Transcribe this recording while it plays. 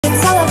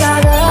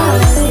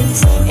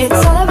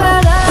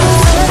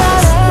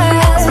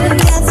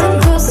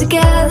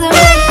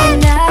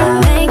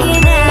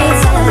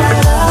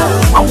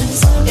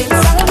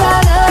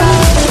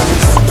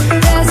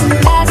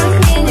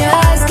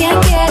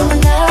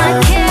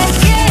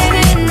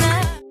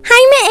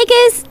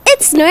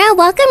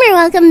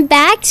welcome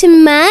back to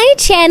my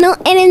channel,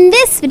 and in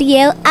this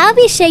video I'll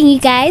be showing you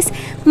guys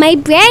my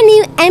brand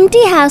new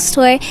empty house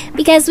tour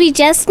because we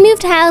just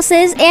moved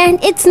houses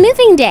and it's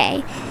moving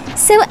day.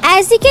 So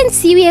as you can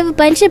see, we have a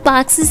bunch of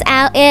boxes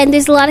out and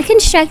there's a lot of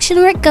construction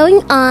work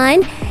going on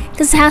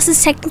because the house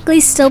is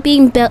technically still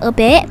being built a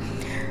bit.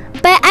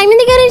 But I'm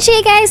gonna go and show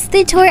you guys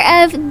the tour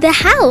of the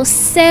house.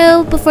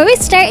 So before we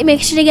start,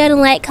 make sure to go and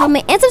like,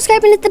 comment, and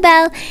subscribe and hit the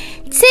bell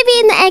to be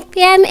in the egg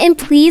fam, and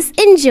please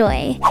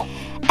enjoy.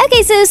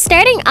 Okay, so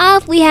starting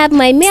off, we have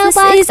my mailbox.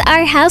 This is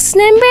our house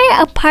number,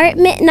 house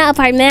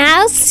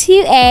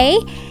 2A.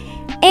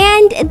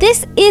 And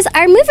this is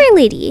our mover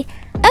lady.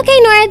 Okay,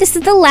 Nora, this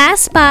is the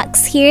last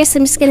box here, so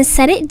I'm just gonna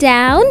set it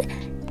down.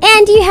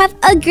 And you have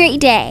a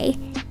great day.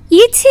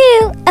 You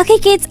too. Okay,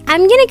 kids,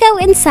 I'm gonna go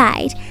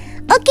inside.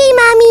 Okay,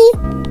 Mommy.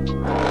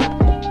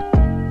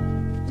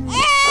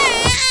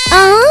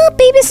 Oh,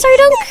 baby star,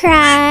 don't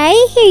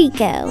cry. Here you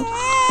go.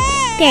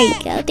 There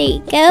you go, there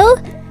you go.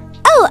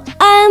 Oh,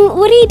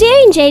 what are you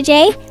doing,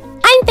 JJ?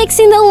 I'm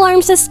fixing the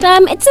alarm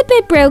system. It's a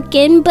bit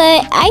broken,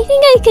 but I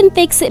think I can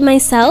fix it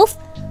myself.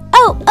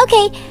 Oh,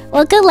 okay.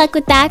 Well, good luck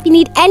with that. If you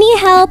need any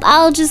help,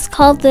 I'll just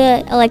call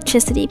the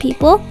electricity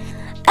people.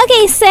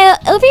 Okay, so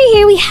over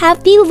here we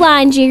have the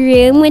laundry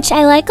room, which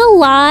I like a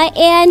lot.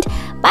 And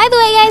by the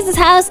way, guys, this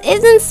house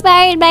is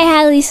inspired by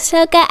Hallie's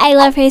Toca. I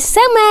love her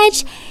so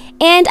much.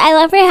 And I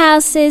love her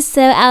houses,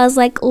 so I was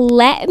like,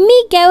 let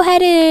me go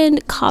ahead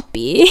and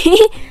copy.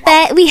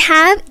 But we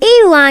have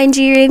a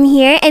laundry room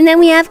here, and then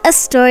we have a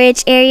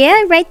storage area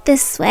right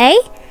this way.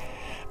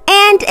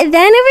 And then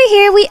over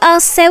here, we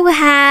also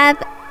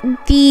have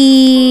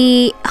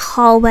the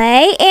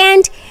hallway.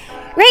 And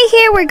right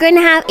here, we're going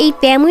to have a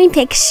family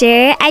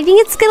picture. I think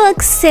it's going to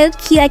look so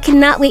cute. I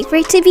cannot wait for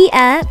it to be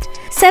up.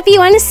 So if you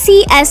want to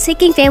see us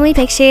taking family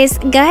pictures,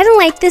 go ahead and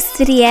like this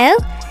video.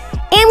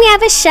 And we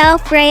have a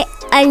shelf right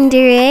under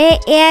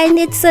it, and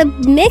it's a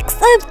mix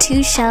of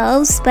two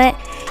shelves, but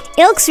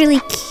it looks really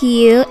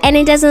cute and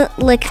it doesn't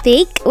look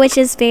fake, which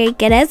is very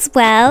good as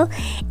well. And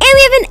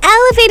we have an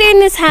elevator in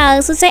this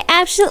house, which I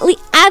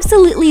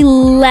absolutely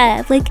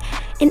love. Like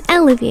an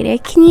elevator.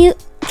 Can you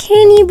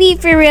be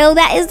for real?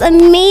 That is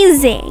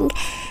amazing.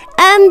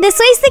 This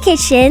way's the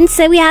kitchen,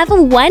 so we have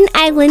a one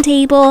island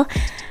table.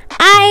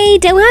 I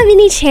don't have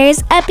any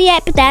chairs up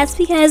yet, but that's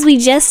because we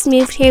just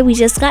moved here. We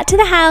just got to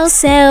the house,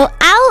 so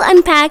I'll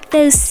unpack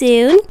those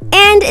soon.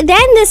 And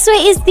then this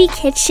way is the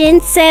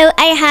kitchen. So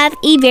I have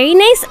a very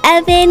nice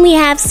oven. We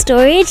have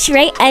storage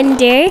right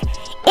under. And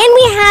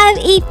we have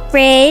a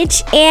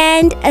fridge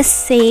and a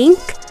sink,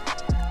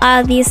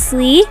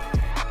 obviously.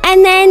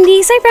 And then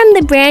these are from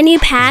the brand new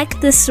pack,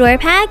 the store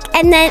pack.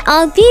 And then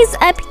all these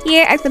up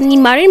here are from the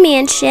Modern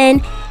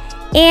Mansion.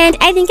 And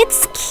I think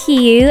it's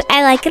cute.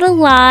 I like it a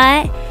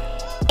lot.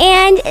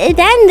 And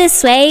then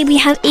this way, we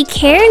have a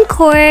Karen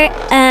Core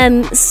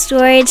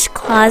storage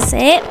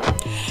closet.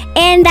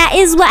 And that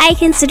is what I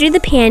consider the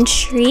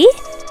pantry.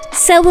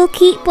 So we'll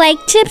keep like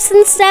chips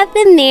and stuff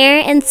in there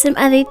and some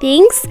other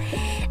things.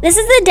 This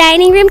is the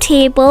dining room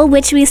table,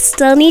 which we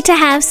still need to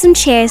have some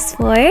chairs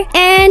for.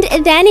 And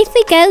then if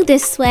we go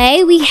this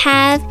way, we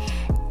have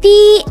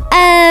the,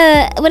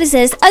 what is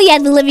this? Oh yeah,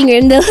 the living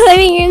room,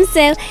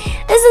 So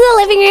this is the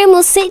living room.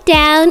 We'll sit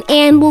down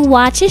and we'll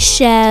watch a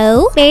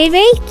show. Very,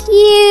 very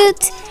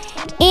cute.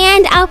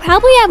 And I'll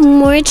probably have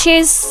more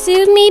chairs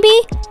soon,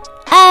 maybe.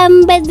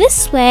 But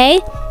this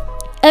way,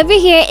 over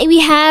here, we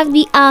have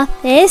the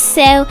office.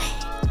 So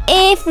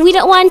if we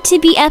don't want to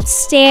be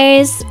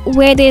upstairs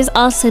where there's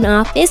also an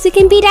office, we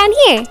can be down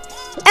here.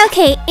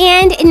 Okay,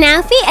 and now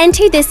if we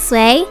enter this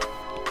way,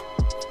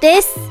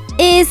 this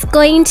is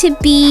going to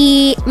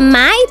be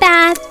my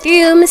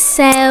bathroom.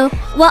 So,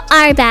 well,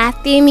 our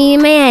bathroom, me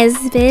and my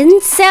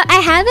husband. So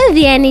I have a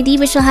vanity,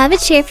 which I'll have a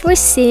chair for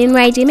soon,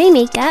 where I do my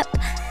makeup.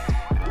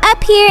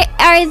 Up here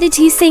are the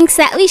two sinks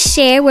that we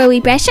share, where we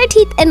brush our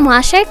teeth and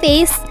wash our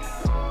face.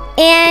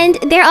 And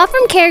they're all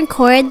from Karen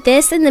Core.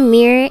 This and the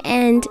mirror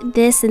and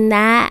this and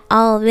that,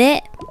 all of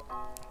it.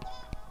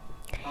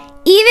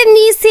 Even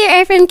these here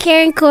are from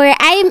Karen Core.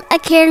 I'm a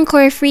Karen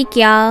Core freak,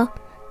 y'all.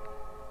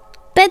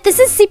 But this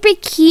is super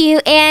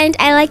cute and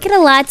I like it a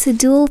lot. It's a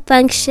dual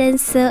function,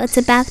 so it's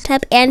a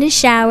bathtub and a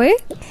shower.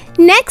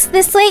 Next,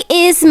 this way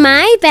is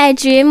my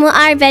bedroom. Well,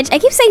 our bedroom.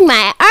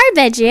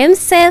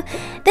 So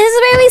this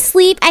is where we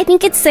sleep. I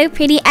think it's so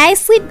pretty. I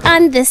sleep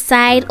on this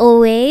side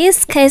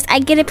always because I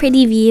get a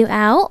pretty view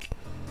out.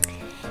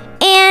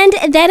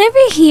 And then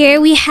over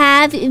here we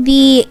have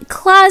the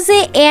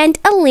closet and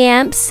a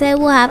lamp. So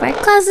we'll have our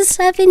closet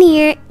stuff in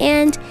here,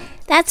 and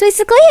that's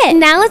basically it.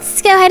 Now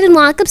let's go ahead and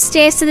walk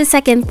upstairs to the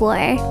second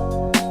floor.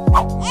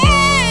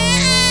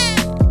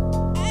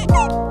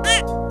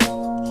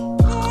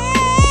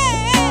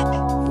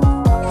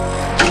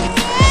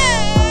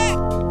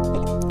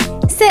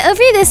 So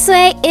over this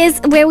way is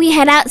where we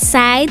head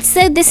outside.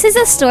 So this is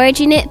a storage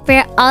unit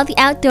for all the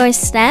outdoor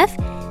stuff.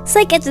 It's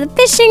like it's a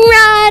fishing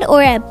rod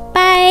or a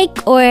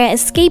bike or a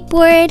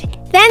skateboard.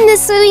 Then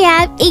this way we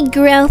have a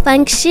grill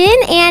function,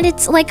 and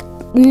it's like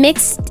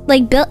mixed,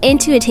 like built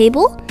into a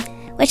table,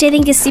 which I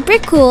think is super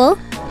cool.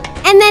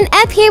 And then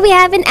up here we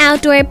have an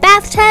outdoor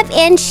bathtub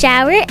and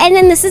shower, and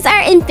then this is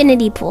our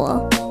infinity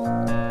pool.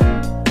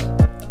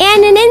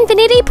 And an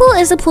infinity pool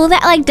is a pool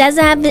that like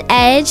doesn't have an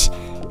edge,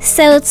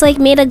 so it's like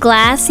made of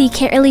glass, so you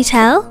can't really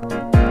tell.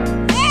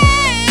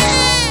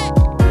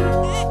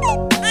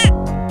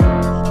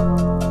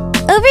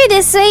 Over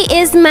this way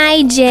is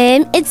my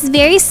gym. It's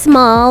very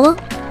small,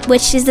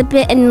 which is a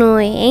bit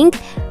annoying,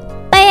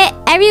 but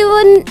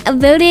everyone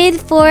voted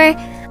for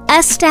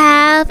us to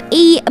have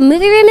a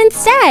movie room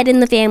instead in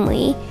the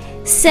family.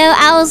 So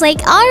I was like,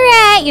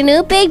 alright, you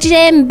know, big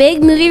gym,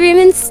 big movie room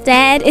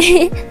instead.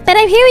 But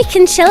up here we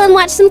can chill and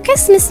watch some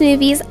Christmas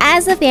movies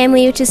as a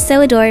family, which is so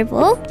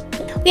adorable.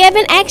 We have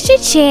an extra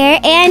chair,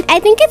 and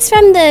I think it's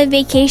from the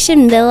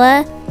vacation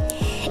villa.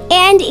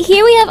 And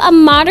here we have a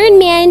modern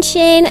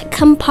mansion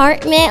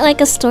compartment,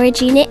 like a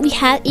storage unit. We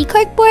have a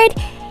corkboard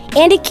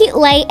and a cute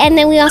light, and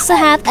then we also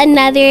have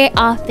another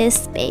office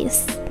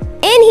space.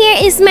 And here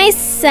is my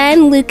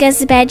son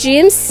Luca's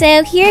bedroom,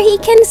 so here he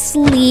can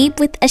sleep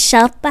with a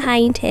shelf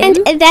behind him.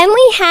 And then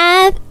we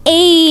have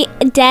a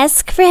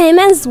desk for him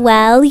as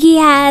well. He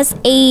has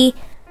a,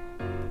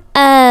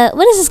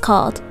 what is this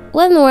called?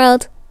 What in the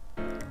world?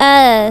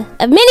 A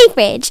mini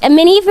fridge. And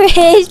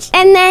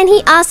then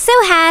he also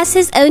has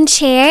his own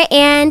chair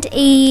and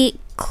a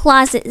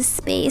closet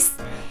space.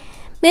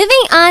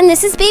 Moving on,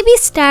 this is baby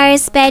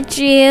Star's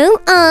bedroom.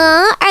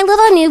 Aww, our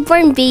little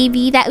newborn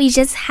baby that we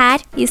just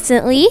had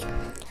recently.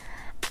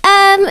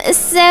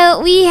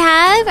 So we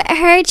have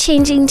her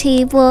changing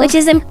table, which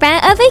is in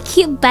front of a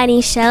cute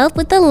bunny shelf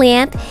with a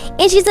lamp,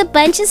 and she's a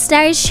bunch of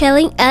stars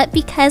showing up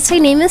because her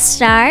name is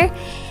Star.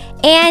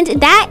 And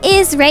that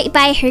is right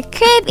by her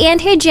crib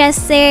and her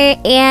dresser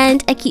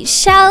and a cute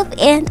shelf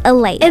and a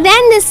light. And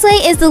then this way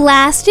is the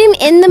last room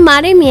in the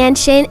modern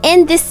mansion,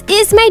 and this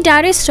is my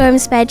daughter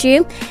Storm's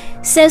bedroom.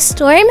 So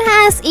Storm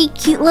has a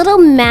cute little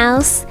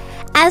mouse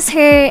as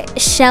her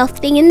shelf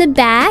thing in the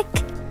back.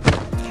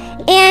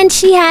 And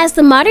she has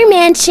the modern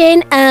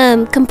mansion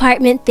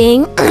compartment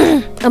thing.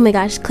 Oh my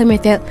gosh, clear my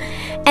throat.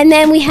 And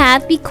then we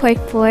have the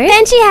corkboard.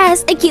 Then she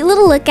has a cute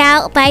little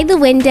lookout by the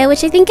window,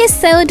 which I think is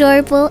so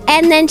adorable.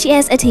 And then she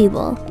has a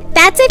table.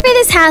 That's it for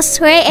this house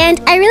tour, and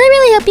I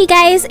really hope you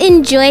guys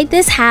enjoyed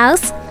this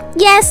house.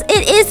 Yes,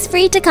 it is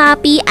free to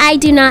copy. I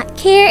do not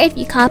care if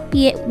you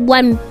copy it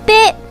one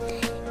bit.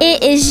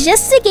 It is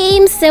just a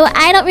game, so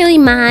I don't really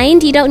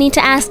mind. You don't need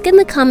to ask in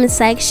the comment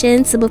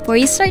section, so before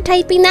you start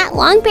typing that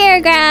long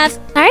paragraph.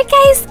 Alright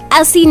guys,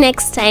 I'll see you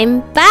next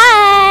time.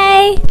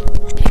 Bye!